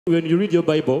When you read your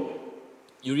Bible,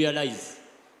 you realize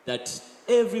that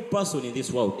every person in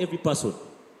this world, every person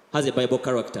has a Bible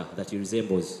character that he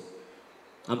resembles.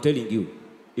 I'm telling you,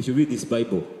 if you read this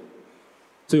Bible.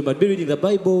 So you might be reading the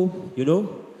Bible, you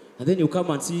know, and then you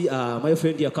come and see my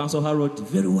friend here, Counsel Harold,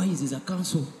 very wise, he's a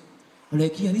counsel. I'm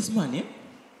like, yeah, this man, yeah,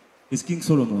 is King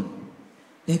Solomon.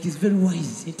 Like, he's very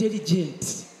wise,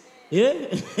 intelligent. Yeah?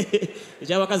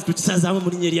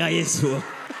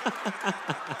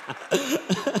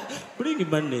 Bring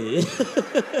money.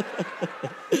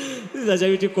 This is a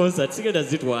charity concert.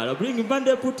 Bring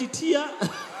money, put it here.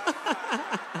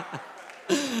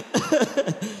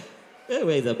 Where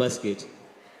is the basket?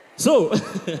 So,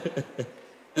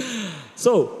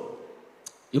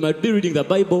 you might be reading the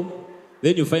Bible,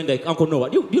 then you find like Uncle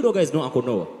Noah. You know guys know Uncle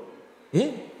Noah?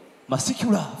 Yeah?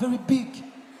 Muscular, very big.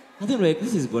 And then like,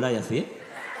 this is Goliath, eh?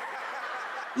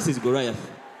 This is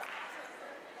Goliath.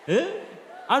 Eh?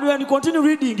 And when you continue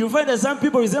reading, you find that some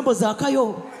people resemble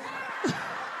Zakayo.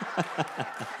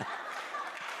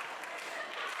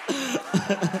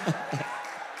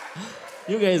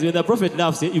 You guys, when the prophet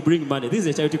laughs, you bring money. This is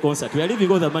a charity concert. We are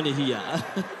leaving all the money here.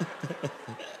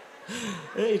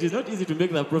 It is not easy to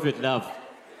make the prophet laugh.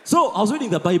 So I was reading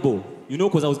the Bible, you know,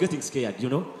 because I was getting scared, you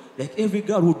know. Like every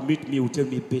girl would meet me would tell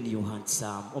me, Benny, you're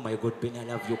handsome. Oh my God, Benny, I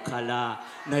love your color.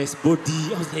 Nice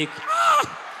body. I was like,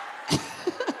 ah!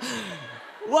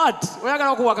 What?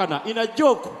 In a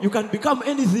joke, you can become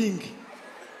anything.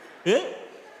 Eh?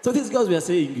 So these girls were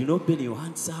saying, you know, Benny, you're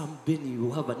handsome. Benny, you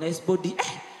have a nice body.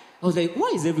 I was like,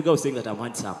 why is every girl saying that I'm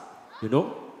handsome? You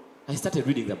know? I started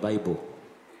reading the Bible.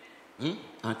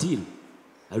 Until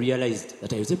I realized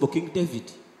that I resemble King David.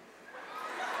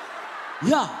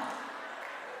 Yeah.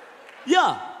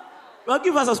 Well,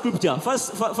 give us a scripture.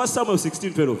 First Samuel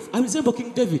 16:12. I resemble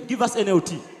King David. Give us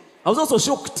NLT. I was also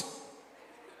shocked.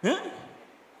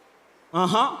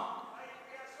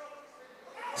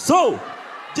 So,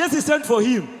 Jesse sent for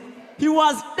him. He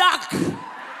was dark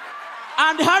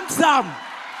and handsome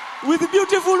with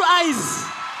beautiful eyes.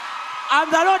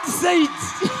 And the Lord said,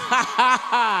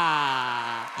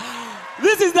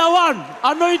 this is the one.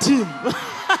 Anoint him.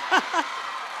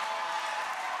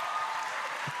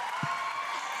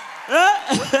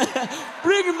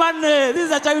 Bring money. This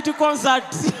is a charity concert.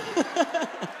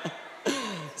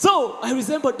 So, I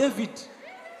resemble David.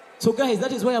 So, guys,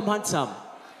 that is why I'm handsome.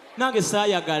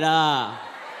 Nangesaya gara.